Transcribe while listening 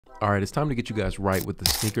Alright, it's time to get you guys right with the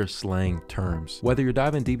sneaker slang terms. Whether you're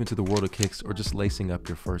diving deep into the world of kicks or just lacing up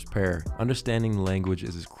your first pair, understanding the language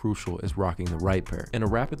is as crucial as rocking the right pair. In a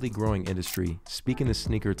rapidly growing industry, speaking the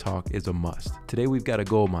sneaker talk is a must. Today we've got a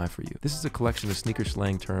goldmine for you. This is a collection of sneaker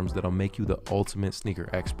slang terms that'll make you the ultimate sneaker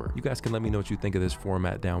expert. You guys can let me know what you think of this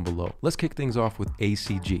format down below. Let's kick things off with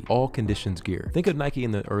ACG, all conditions gear. Think of Nike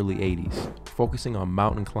in the early 80s, focusing on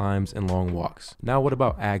mountain climbs and long walks. Now what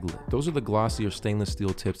about Aglet? Those are the glossy or stainless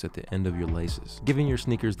steel tips at the end of your laces, giving your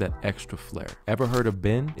sneakers that extra flair. Ever heard of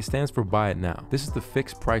BIN? It stands for buy it now. This is the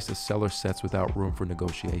fixed price a seller sets without room for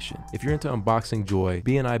negotiation. If you're into unboxing joy,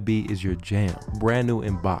 BNI is your jam. Brand new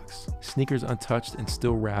in box, sneakers untouched and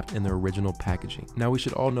still wrapped in their original packaging. Now we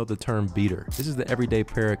should all know the term beater. This is the everyday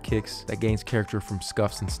pair of kicks that gains character from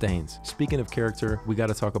scuffs and stains. Speaking of character, we got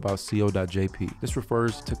to talk about co.jp. This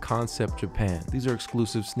refers to Concept Japan. These are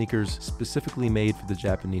exclusive sneakers specifically made for the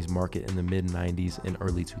Japanese market in the mid 90s and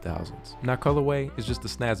early 2000s. Now colorway is just a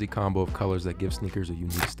snazzy combo of colors that give sneakers a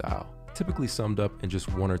unique style, typically summed up in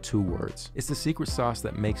just one or two words. It's the secret sauce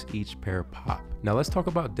that makes each pair pop. Now let's talk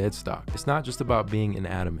about Deadstock. It's not just about being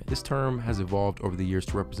inanimate. This term has evolved over the years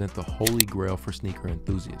to represent the holy grail for sneaker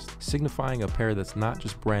enthusiasts, signifying a pair that's not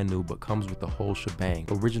just brand new but comes with the whole shebang.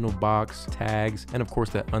 Original box, tags, and of course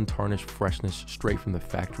that untarnished freshness straight from the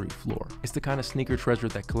factory floor. It's the kind of sneaker treasure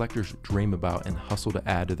that collectors dream about and hustle to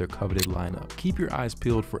add to their coveted lineup. Keep your eyes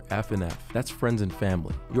peeled for F&F. That's friends and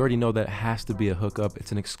family. You already know that it has to be a hookup.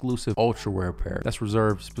 It's an exclusive ultra rare pair that's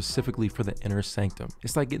reserved specifically for the inner sanctum.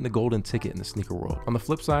 It's like getting the golden ticket in the sneaker world. On the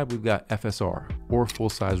flip side, we've got FSR, or full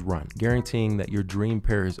size run, guaranteeing that your dream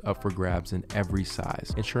pair is up for grabs in every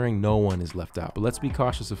size, ensuring no one is left out. But let's be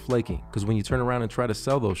cautious of flaking, because when you turn around and try to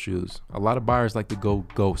sell those shoes, a lot of buyers like to go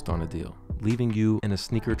ghost on a deal, leaving you in a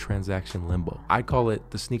sneaker transaction limbo. I call it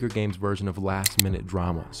the sneaker game's version of last minute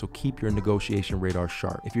drama, so keep your negotiation radar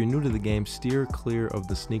sharp. If you're new to the game, steer clear of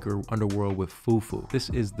the sneaker underworld with fufu. This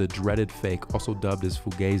is the dreaded fake, also dubbed as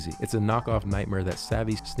fugazi. It's a knockoff nightmare that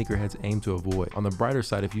savvy sneakerheads aim to avoid. On the brighter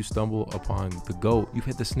side, if you stumble upon the GOAT, you've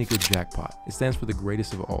hit the sneaker jackpot. It stands for the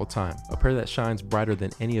greatest of all time, a pair that shines brighter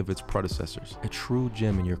than any of its predecessors, a true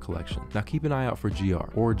gem in your collection. Now keep an eye out for GR,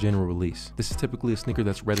 or general release. This is typically a sneaker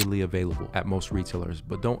that's readily available at most retailers,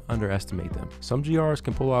 but don't underestimate them. Some GRs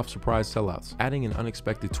can pull off surprise sellouts, adding an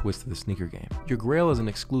unexpected twist to the sneaker game. Your grail is an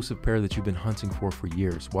exclusive pair that you've been hunting for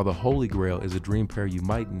years, while the holy grail is a dream pair you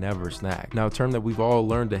might never snag. Now a term that we've all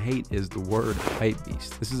learned to hate is the word hype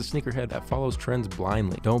beast. This is a sneakerhead that follows trends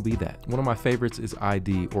blindly. Don't be that. One of my favorites is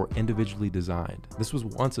ID, or individually designed. This was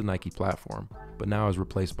once a Nike platform, but now is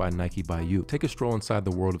replaced by Nike by You. Take a stroll inside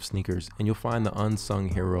the world of sneakers and you'll find the unsung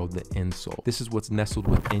hero, the insole. This is what's nestled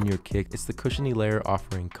within your kick. It's the cushiony layer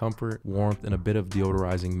offering comfort, warmth, and a bit of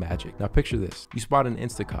deodorizing magic. Now picture this. You spot an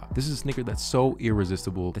Instacop. This is a sneaker that's so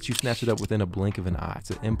irresistible that you snatch it up within a blink of an eye.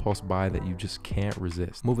 It's an impulse buy that you just can't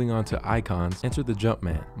resist. Moving on to icons, enter the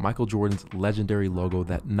Jumpman, Michael Jordan's legendary logo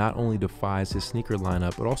that not only defies his sneaker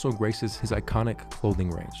lineup, but also graces his iconic clothing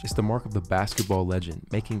range. It's the mark of the basketball legend,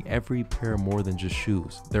 making every pair more than just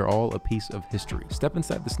shoes. They're all a piece of history. Step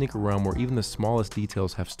inside the sneaker realm where even the smallest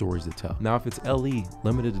details have stories to tell. Now if it's LE,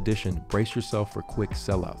 limited edition, brace yourself for quick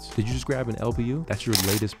sellouts. Did you just grab an LPU? That's your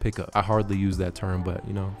latest pickup. I hardly use that term, but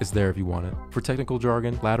you know, it's there if you want it. For technical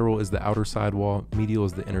jargon, lateral is the outer sidewall, medial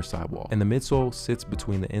is the inner sidewall, and the midsole sits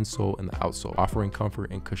between the insole and the outsole, offering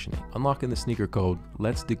comfort and cushioning. Unlocking the sneaker code,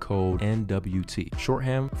 let's decode NWT,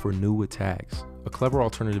 shorthand for new with tags, a clever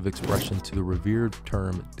alternative expression to the revered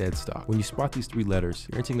term deadstock. When you spot these three letters,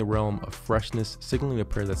 you're entering the realm of freshness, signaling a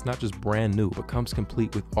pair that's not just brand new, but comes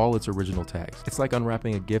complete with all its original tags. It's like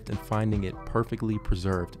unwrapping a gift and finding it perfectly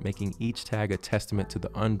preserved, making each tag a testament to the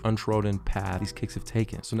untrodden path these kicks have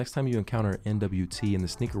taken. So next time you encounter NWT in the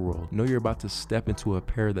sneaker world, know you're about to step into a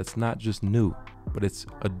pair that's not just new, but it's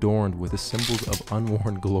adorned with the symbols of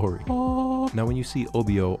unworn glory. Now when you see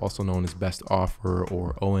OBO, also known as best offer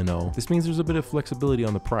or O&O, this means there's a bit of flexibility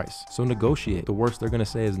on the price, so negotiate. The worst they're gonna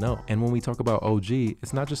say is no. And when we talk about OG,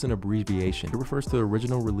 it's not just an abbreviation. It refers to the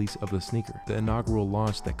original release of the sneaker, the inaugural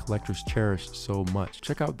launch that collectors cherished so much.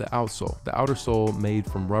 Check out the outsole, the outer sole made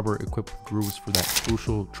from rubber equipped with grooves for that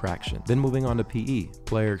crucial traction. Then moving on to PE,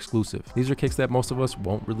 player exclusive. These are kicks that most of us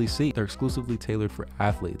won't really see. They're exclusively tailored for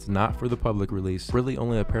athletes, not for the public release, really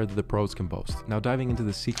only a pair that the pros can boast. Now diving into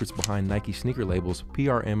the secrets behind Nike's Nike sneaker labels,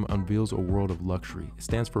 PRM unveils a world of luxury. It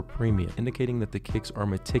stands for premium, indicating that the kicks are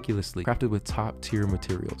meticulously crafted with top-tier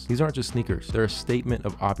materials. These aren't just sneakers, they're a statement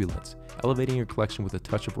of opulence, elevating your collection with a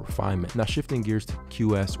touch of refinement. Now shifting gears to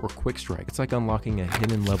QS or Quick Strike, it's like unlocking a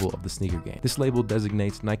hidden level of the sneaker game. This label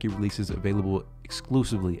designates Nike releases available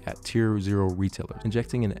exclusively at Tier 0 retailers,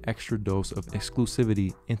 injecting an extra dose of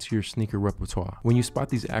exclusivity into your sneaker repertoire. When you spot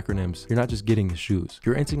these acronyms, you're not just getting the shoes,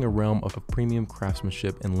 you're entering a realm of premium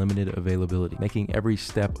craftsmanship and limited availability, making every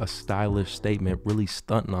step a stylish statement, really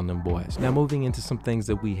stunting on them boys. Now moving into some things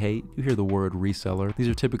that we hate, you hear the word reseller. These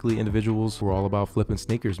are typically individuals who are all about flipping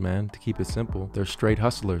sneakers, man. To keep it simple, they're straight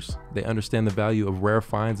hustlers. They understand the value of rare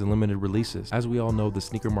finds and limited releases. As we all know, the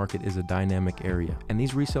sneaker market is a dynamic area, and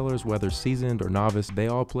these resellers, whether seasoned or novice, they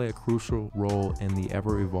all play a crucial role in the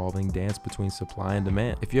ever-evolving dance between supply and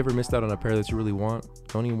demand. If you ever missed out on a pair that you really want,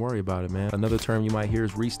 don't even worry about it, man. Another term you might hear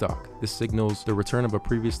is restock. This signals the return of a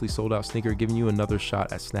previously sold out sneaker, giving you another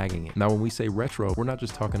shot at snagging it. Now, when we say retro, we're not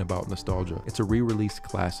just talking about nostalgia. It's a re-released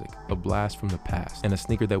classic, a blast from the past, and a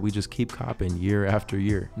sneaker that we just keep copping year after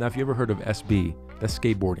year. Now, if you ever heard of SB, that's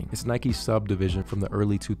skateboarding. It's Nike's subdivision from the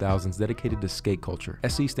early 2000s dedicated to skate culture.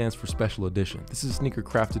 SE stands for Special Edition. This is a sneaker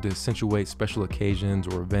crafted to accentuate special occasions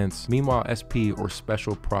or events. Meanwhile, SP or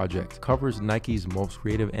Special Project covers Nike's most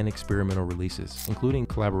creative and experimental releases, including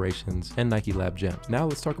collaborations and Nike Lab Gems. Now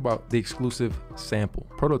let's talk about the exclusive sample.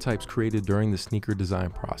 Prototypes created during the sneaker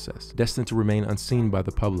design process, destined to remain unseen by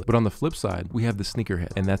the public. But on the flip side, we have the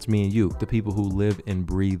sneakerhead, and that's me and you, the people who live and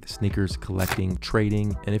breathe sneakers, collecting,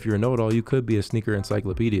 trading, and if you're a know-it-all, you could be a sneaker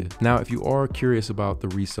encyclopedia. Now, if you are curious about the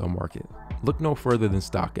resale market, look no further than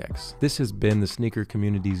StockX. This has been the sneaker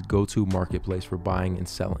community's go-to marketplace for buying and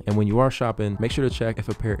selling. And when you are shopping, make sure to check if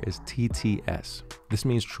a pair is TTS. This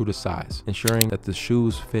means true to size, ensuring that the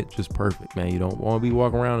shoes fit just perfect, man. You don't want to be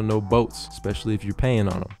walking around in no boats, especially if you're paying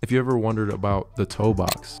on them. If you ever wondered about the toe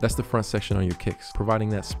box, that's the front section on your kicks, providing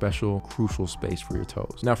that special, crucial space for your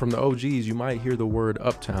toes. Now, from the OGs, you might hear the word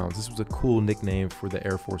Uptowns. This was a cool nickname for the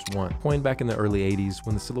Air Force One, coined back in the early 80s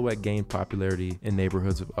when the silhouette gained popularity in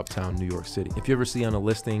neighborhoods of uptown New York City. If you ever see on a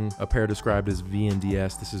listing a pair described as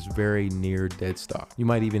VNDS, this is very near Deadstock. You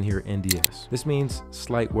might even hear NDS. This means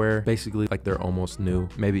slight wear, basically like they're almost new,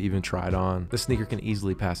 maybe even tried on. The sneaker can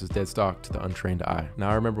easily pass as Deadstock to the untrained eye. Now,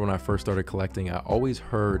 I remember when I first started collecting, I always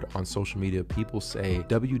heard on social media people say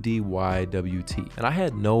WDYWT, and I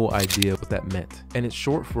had no idea what that meant. And it's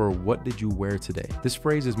short for what did you wear today? This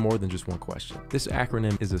phrase is more than just one question. This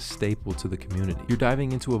acronym is a staple to the community. You're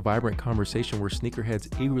diving into a vibrant conversation where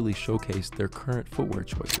sneakerheads eagerly showcase their current footwear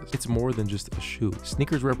choices. It's more than just a shoe.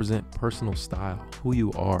 Sneakers represent personal style, who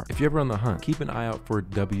you are. If you're ever on the hunt, keep an eye out for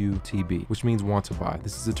WTB, which means want to buy.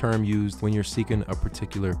 This is a term used when you're seeking a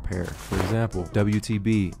particular pair. For example,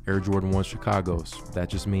 WTB, Air Jordan 1 Chicago's. That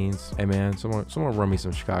just means, hey man, someone run me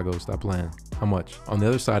some Chicago's, stop playing. How much? On the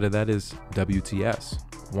other side of that is WTS,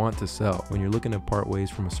 want to sell, when you're looking to part ways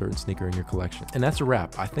from a certain sneaker in your collection. And that's a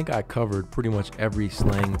wrap. I think I covered pretty much every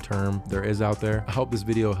slang term there is out there. I hope this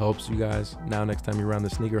video helps you guys. Now next time you're around the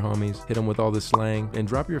sneaker homies, hit them with all this slang and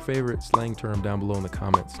drop your favorite slang term down below in the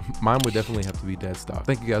comments. Mine would definitely have to be Deadstock.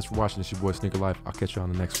 Thank you guys for watching. It's your boy Sneaker Life. I'll catch you on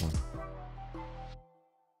the next one.